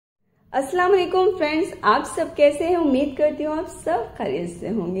अस्सलाम वालेकुम फ्रेंड्स, आप सब कैसे हैं। उम्मीद करती हूँ आप सब खैरियत से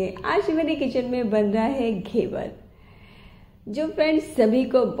होंगे। आज मेरे किचन में बन रहा है घेवर, जो फ्रेंड्स सभी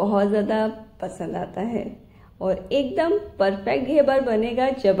को बहुत ज़्यादा पसंद आता है और एकदम परफेक्ट घेवर बनेगा।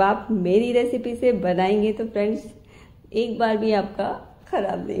 जब आप मेरी रेसिपी से बनाएंगे तो फ्रेंड्स एक बार भी आपका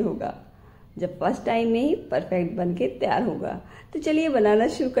ख़राब नहीं होगा, जब फर्स्ट टाइम में ही परफेक्ट बन के तैयार होगा। तो चलिए बनाना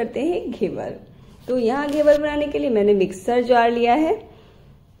शुरू करते हैं घेवर। तो यहाँ घेवर बनाने के लिए मैंने मिक्सर जार लिया है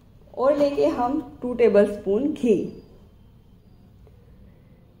और लेंगे हम 2 टेबलस्पून घी।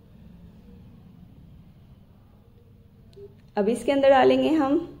 अब इसके अंदर डालेंगे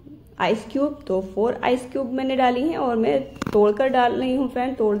हम आइस क्यूब। तो 4 आइस क्यूब मैंने डाली हैं और मैं तोड़कर डाल रही हूँ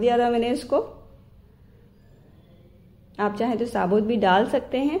फ्रेंड, तोड़ दिया था मैंने इसको। आप चाहें तो साबुत भी डाल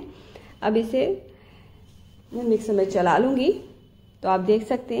सकते हैं। अब इसे मैं मिक्सर में चला लूंगी। तो आप देख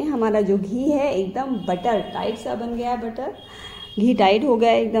सकते हैं हमारा जो घी है एकदम बटर टाइट सा बन गया है। बटर घी टाइट हो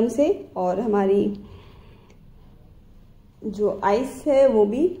गया एकदम से और हमारी जो आइस है वो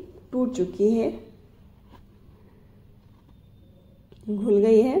भी टूट चुकी है, घुल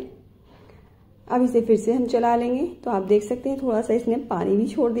गई है। अब इसे फिर से हम चला लेंगे। तो आप देख सकते हैं थोड़ा सा इसने पानी भी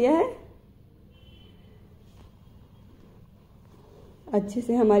छोड़ दिया है। अच्छे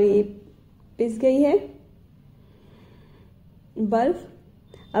से हमारी पिस गई है बर्फ।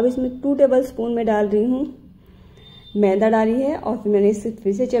 अब इसमें 2 टेबलस्पून में डाल रही हूँ मैदा डाली है और फिर मैंने इसे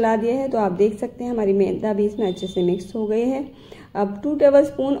फिर से चला दिया है। तो आप देख सकते हैं हमारी मैदा भी इसमें अच्छे से मिक्स हो गई है। अब 2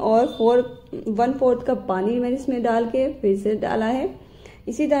 टेबलस्पून और 1/4 कप पानी मैंने इसमें डाल के फिर से डाला है।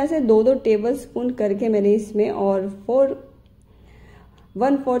 इसी तरह से 2-2 टेबलस्पून करके मैंने इसमें और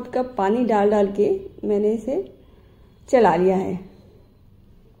 1/4 कप पानी डाल के मैंने इसे चला लिया है।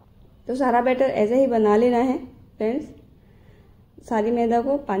 तो सारा बैटर ऐसे ही बना लेना है फ्रेंड्स। सारी मैदा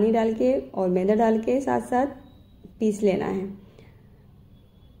को पानी डाल के और मैदा डाल के साथ साथ पीस लेना है।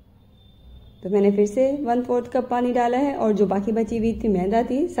 तो मैंने फिर से 1/4 कप पानी डाला है और जो बाकी बची हुई थी मैदा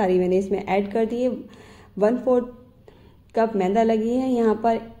थी सारी मैंने इसमें ऐड कर दी है। 1/4 कप मैदा लगी है। यहाँ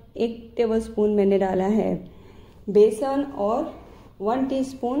पर 1 टेबलस्पून मैंने डाला है बेसन और 1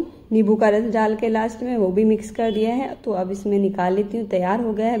 टीस्पून नींबू का रस डाल के लास्ट में वो भी मिक्स कर दिया है। तो अब इसमें निकाल लेती हूँ। तैयार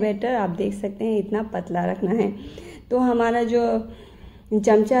हो गया है बैटर। आप देख सकते हैं इतना पतला रखना है। तो हमारा जो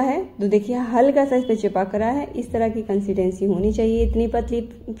चमचा है तो देखिए हल्का सा इस पर चिपक रहा है। इस तरह की कंसिस्टेंसी होनी चाहिए, इतनी पतली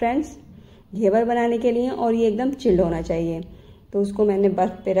फ्रेंड्स घेवर बनाने के लिए। और ये एकदम चिल्ड होना चाहिए। तो उसको मैंने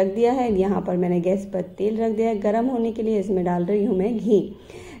बर्फ पे रख दिया है। यहाँ पर मैंने गैस पर तेल रख दिया है गर्म होने के लिए। इसमें डाल रही हूँ मैं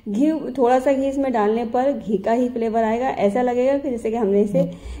घी। थोड़ा सा घी इसमें डालने पर घी का ही फ्लेवर आएगा। ऐसा लगेगा कि जैसे कि हमने इसे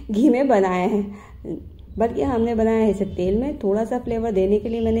घी में बनाया है, बल्कि हमने बनाया है इसे तेल में। थोड़ा सा फ्लेवर देने के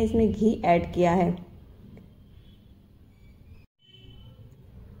लिए मैंने इसमें घी ऐड किया है।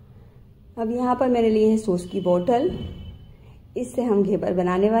 अब यहाँ पर मैंने लिए है सॉस की बोतल। इससे हम घेवर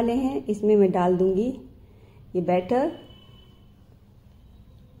बनाने वाले हैं। इसमें मैं डाल दूंगी ये बैटर।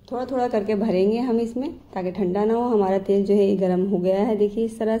 थोड़ा थोड़ा करके भरेंगे हम इसमें ताकि ठंडा ना हो। हमारा तेल जो है ये गर्म हो गया है। देखिए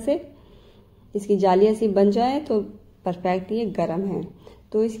इस तरह से इसकी जालियाँ सी बन जाए तो परफेक्ट ये गर्म है।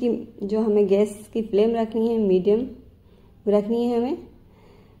 तो इसकी जो हमें गैस की फ्लेम रखनी है मीडियम रखनी है हमें।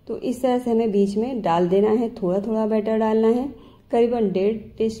 तो इस तरह से हमें बीच में डाल देना है। थोड़ा थोड़ा बैटर डालना है। करीबन 1.5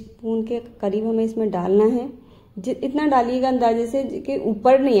 टीस्पून के करीब हमें इसमें डालना है। इतना डालिएगा अंदाजे से कि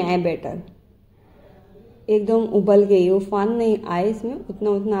ऊपर नहीं आए बैटर, एकदम उबल गई उफान नहीं आए इसमें,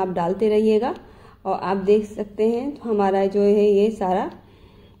 उतना आप डालते रहिएगा। और आप देख सकते हैं तो हमारा जो है ये सारा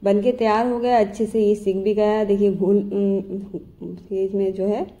बनके तैयार हो गया। अच्छे से ये सिक भी गया। देखिए इसमें जो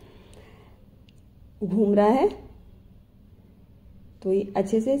है घूम रहा है तो ये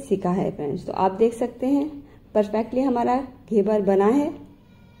अच्छे से सिका है फ्रेंड्स। तो आप देख सकते हैं परफेक्टली हमारा घेवर बना है।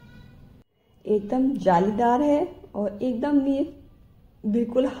 एकदम जालीदार है और एकदम ये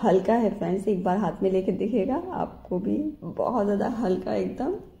बिल्कुल हल्का है फ्रेंड्स। एक बार हाथ में लेकर दिखेगा आपको भी बहुत ज़्यादा हल्का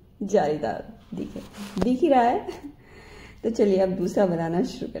एकदम जालीदार दिख ही रहा है। तो चलिए अब दूसरा बनाना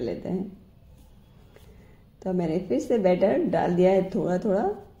शुरू कर लेते हैं। तो मैंने फिर से बैटर डाल दिया है थोड़ा थोड़ा।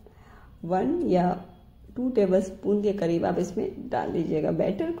 1 या 2 टेबलस्पून के करीब आप इसमें डाल दीजिएगा।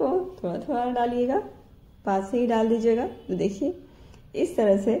 बैटर को थोड़ा थोड़ा डालिएगा, पास से ही डाल दीजिएगा। तो देखिए इस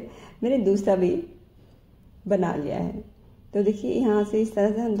तरह से मैंने दूसरा भी बना लिया है। तो देखिए यहाँ से इस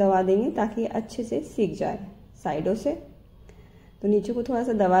तरह से हम दबा देंगे ताकि अच्छे से सीख जाए साइडों से। तो नीचे को थोड़ा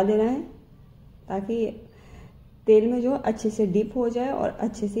सा दबा देना है ताकि तेल में जो अच्छे से डिप हो जाए और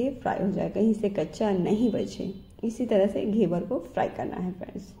अच्छे से फ्राई हो जाए, कहीं से कच्चा नहीं बचे। इसी तरह से घेवर को फ्राई करना है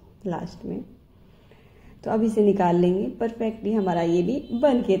फ्रेंड्स लास्ट में। तो अब इसे निकाल लेंगे। परफेक्टली हमारा ये भी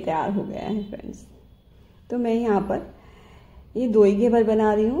बन के तैयार हो गया है फ्रेंड्स। तो मैं यहाँ पर ये 2 ही घेवर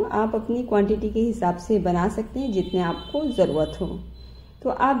बना रही हूँ। आप अपनी क्वांटिटी के हिसाब से बना सकते हैं जितने आपको ज़रूरत हो। तो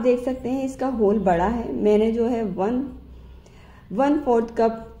आप देख सकते हैं इसका होल बड़ा है। मैंने जो है 1/4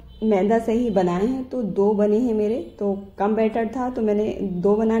 कप मैदा से ही बनाए हैं, तो 2 बने हैं मेरे। तो कम बैटर था तो मैंने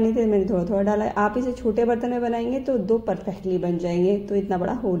 2 बनाने थे, मैंने थोड़ा थोड़ा डाला। आप इसे छोटे बर्तन में बनाएंगे तो 2 परफेक्टली बन जाएंगे, तो इतना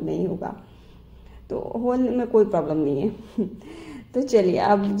बड़ा होल नहीं होगा, तो होल में कोई प्रॉब्लम नहीं है। तो चलिए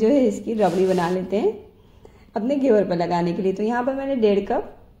अब जो है इसकी रबड़ी बना लेते हैं अपने घेवर पर लगाने के लिए। तो यहाँ पर मैंने 1.5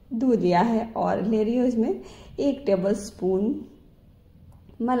 कप दूध लिया है और ले रही हूँ इसमें 1 टेबलस्पून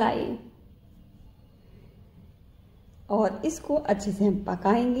मलाई, और इसको अच्छे से हम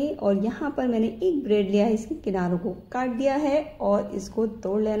पकाएंगे। और यहाँ पर मैंने एक ब्रेड लिया है, इसके किनारों को काट दिया है और इसको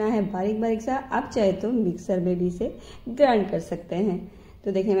तोड़ लेना है बारीक बारीक सा। आप चाहे तो मिक्सर में भी इसे ग्राइंड कर सकते हैं।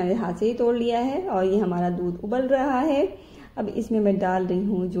 तो देखिए मैंने हाथ से ही तोड़ लिया है और ये हमारा दूध उबल रहा है। अब इसमें मैं डाल रही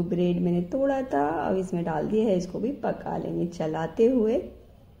हूँ जो ब्रेड मैंने तोड़ा था, अब इसमें डाल दिया है, इसको भी पका लेंगे चलाते हुए।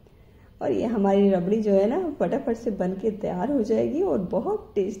 और ये हमारी रबड़ी जो है ना फटाफट से बन के तैयार हो जाएगी और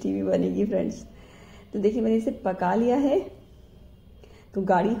बहुत टेस्टी भी बनेगी फ्रेंड्स। तो देखिए मैंने इसे पका लिया है, तो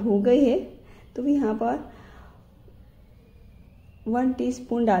गाढ़ी हो गई है। तो यहाँ पर 1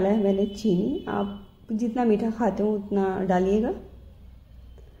 टीस्पून डाला है मैंने चीनी। आप जितना मीठा खाते हो उतना डालिएगा।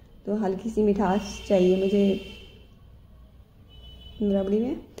 तो हल्की सी मिठास चाहिए मुझे रबड़ी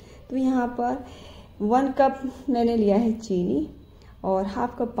में। तो यहाँ पर 1 कप मैंने लिया है चीनी और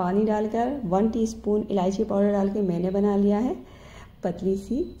 1/2 कप पानी डालकर 1 टीस्पून इलायची पाउडर डाल के मैंने बना लिया है पतली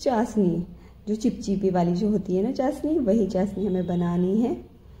सी चाशनी, जो चिपचिपी वाली जो होती है ना चाशनी, वही चाशनी हमें बनानी है।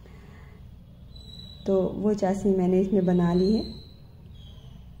 तो वो चाशनी मैंने इसमें बना ली है।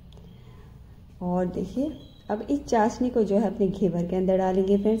 और देखिए अब इस चाशनी को जो है अपने घेवर के अंदर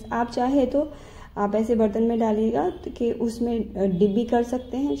डालेंगे फ्रेंड्स। आप चाहे तो आप ऐसे बर्तन में डालिएगा तो कि उसमें डिप भी कर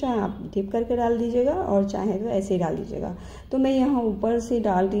सकते हैं, चाहे आप डिप करके डाल दीजिएगा और चाहे तो ऐसे ही डाल दीजिएगा। तो मैं यहाँ ऊपर से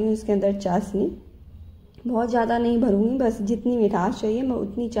डाल रही हूँ इसके अंदर चाशनी, बहुत ज़्यादा नहीं भरूंगी, बस जितनी मिठास चाहिए मैं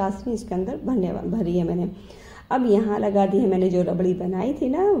उतनी चाशनी इसके अंदर भरी है मैंने। अब यहाँ लगा दी है मैंने जो रबड़ी बनाई थी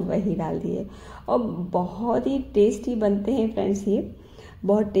ना, वही डाल दी है। और बहुत ही टेस्टी बनते हैं फ्रेंड्स, ये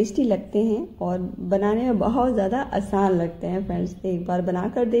बहुत टेस्टी लगते हैं और बनाने में बहुत ज़्यादा आसान लगते हैं फ्रेंड्स। एक बार बना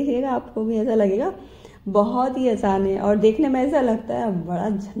कर देखिएगा, आपको भी ऐसा लगेगा बहुत ही आसान है। और देखने में ऐसा लगता है बड़ा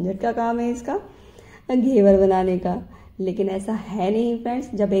झंझट का काम है इसका घेवर बनाने का, लेकिन ऐसा है नहीं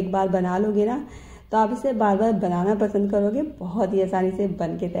फ्रेंड्स। जब एक बार बना लोगे ना तो आप इसे बार बार बनाना पसंद करोगे, बहुत ही आसानी से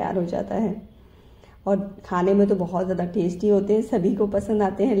बन के तैयार हो जाता है। और खाने में तो बहुत ज़्यादा टेस्टी होते हैं, सभी को पसंद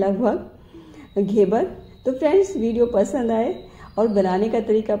आते हैं लगभग घेवर। तो फ्रेंड्स वीडियो पसंद आए और बनाने का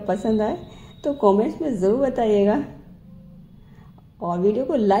तरीका पसंद आए तो कमेंट्स में ज़रूर बताइएगा, और वीडियो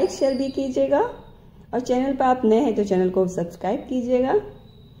को लाइक शेयर भी कीजिएगा। और चैनल पर आप नए हैं तो चैनल को सब्सक्राइब कीजिएगा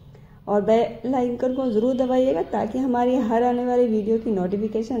और बेल आइकन को ज़रूर दबाइएगा ताकि हमारी हर आने वाली वीडियो की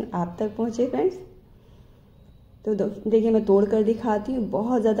नोटिफिकेशन आप तक पहुँचे फ्रेंड्स। तो देखिए मैं तोड़ कर दिखाती हूँ,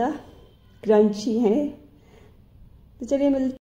 बहुत ज़्यादा क्रंची है। तो चलिए मिलते